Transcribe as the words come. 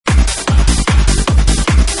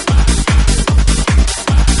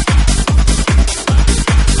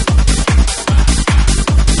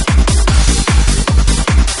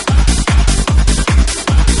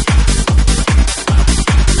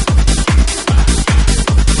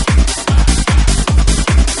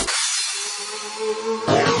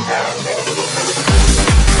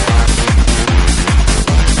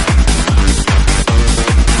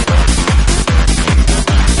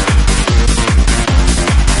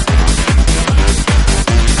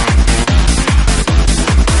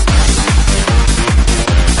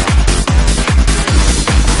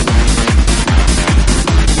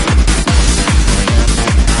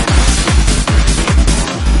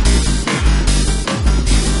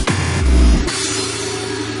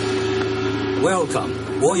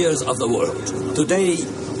Welcome, warriors of the world. Today,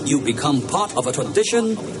 you become part of a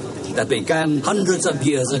tradition that began hundreds of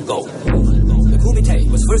years ago. The Kumite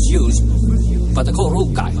was first used by the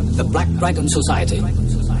Kurokai, the Black Dragon Society,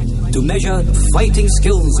 to measure fighting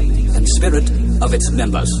skills and spirit of its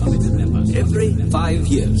members. Every 5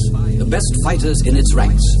 years, the best fighters in its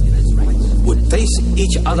ranks would face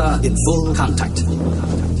each other in full contact,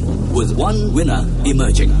 with one winner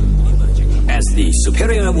emerging as the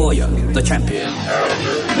superior warrior, the champion.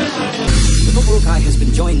 The Toolbox has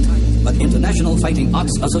been joined by the International Fighting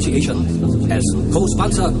Arts Association as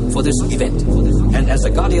co-sponsor for this event and as the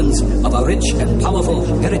guardians of our rich and powerful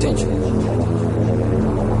heritage.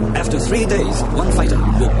 After 3 days, one fighter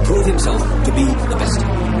will prove himself to be the best.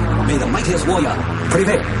 May the mightiest warrior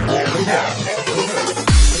prevail.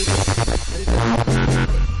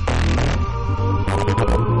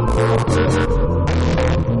 Prevail.